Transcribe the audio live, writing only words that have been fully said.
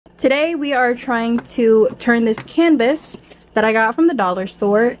Today we are trying to turn this canvas that I got from the dollar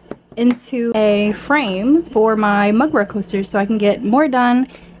store into a frame for my mug rug coasters so I can get more done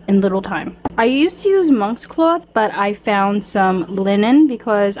in little time. I used to use monk's cloth, but I found some linen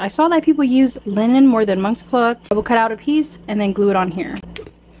because I saw that people use linen more than monk's cloth. I will cut out a piece and then glue it on here.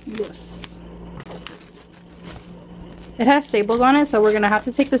 Yes. It has staples on it, so we're gonna have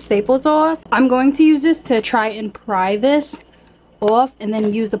to take the staples off. I'm going to use this to try and pry this off and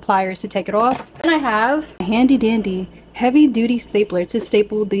then use the pliers to take it off. And I have a handy dandy heavy duty stapler to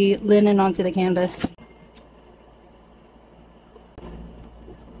staple the linen onto the canvas.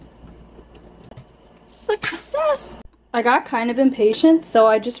 Success! I got kind of impatient, so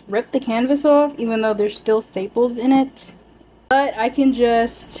I just ripped the canvas off even though there's still staples in it. But I can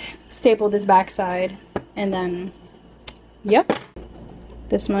just staple this backside and then, yep,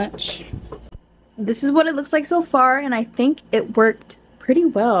 this much. This is what it looks like so far, and I think it worked pretty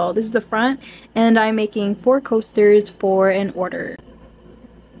well. This is the front, and I'm making 4 coasters for an order.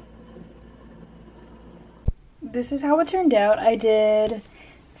 This is how it turned out. I did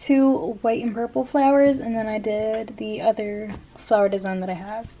 2 white and purple flowers, and then I did the other flower design that I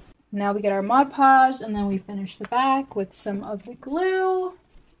have. Now we get our Mod Podge, and then we finish the back with some of the glue,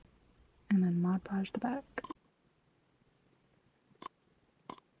 and then Mod Podge the back.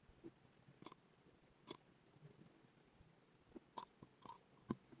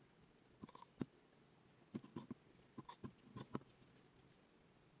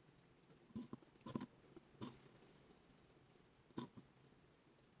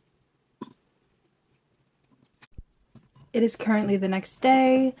 It is currently the next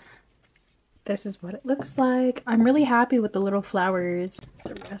day. This is what it looks like. I'm really happy with the little flowers.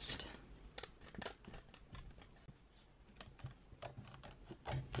 The rest.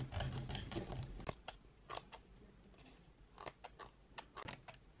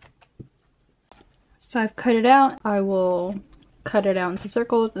 So I've cut it out. I will cut it out into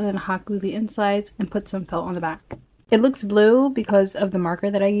circles and then hot glue the insides and put some felt on the back. It looks blue because of the marker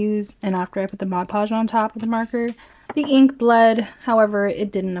that I use, and after I put the Mod Podge on top of the marker, the ink bled. However,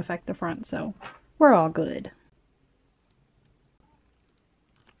 it didn't affect the front, so we're all good.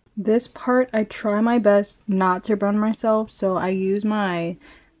 This part, I try my best not to burn myself, so I use my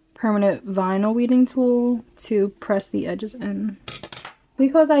permanent vinyl weeding tool to press the edges in.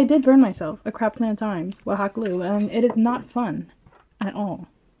 Because I did burn myself a crap ton of times with hot glue, and it is not fun at all.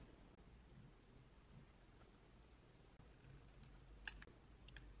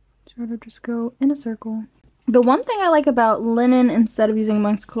 Try to just go in a circle. The one thing I like about linen instead of using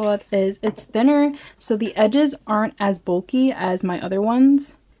monk's cloth is it's thinner, so the edges aren't as bulky as my other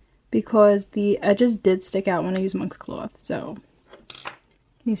ones, because the edges did stick out when I used monk's cloth. So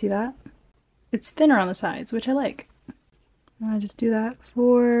can you see that? It's thinner on the sides, which I like. I just do that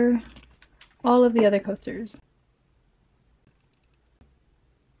for all of the other coasters.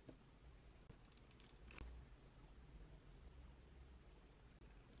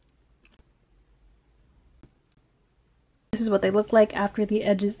 This is what they look like after the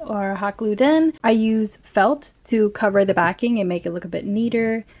edges are hot glued in. I use felt to cover the backing and make it look a bit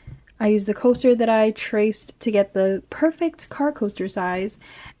neater. I use the coaster that I traced to get the perfect car coaster size,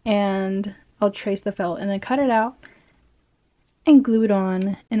 and I'll trace the felt and then cut it out and glue it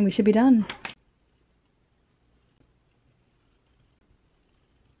on, and we should be done.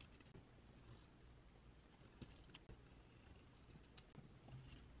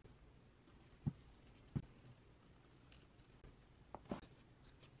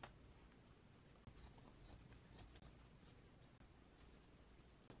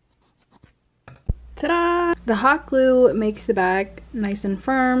 Ta-da! The hot glue makes the back nice and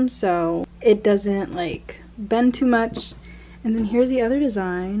firm so it doesn't like bend too much. And then here's the other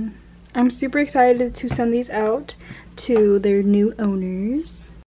design. I'm super excited to send these out to their new owners.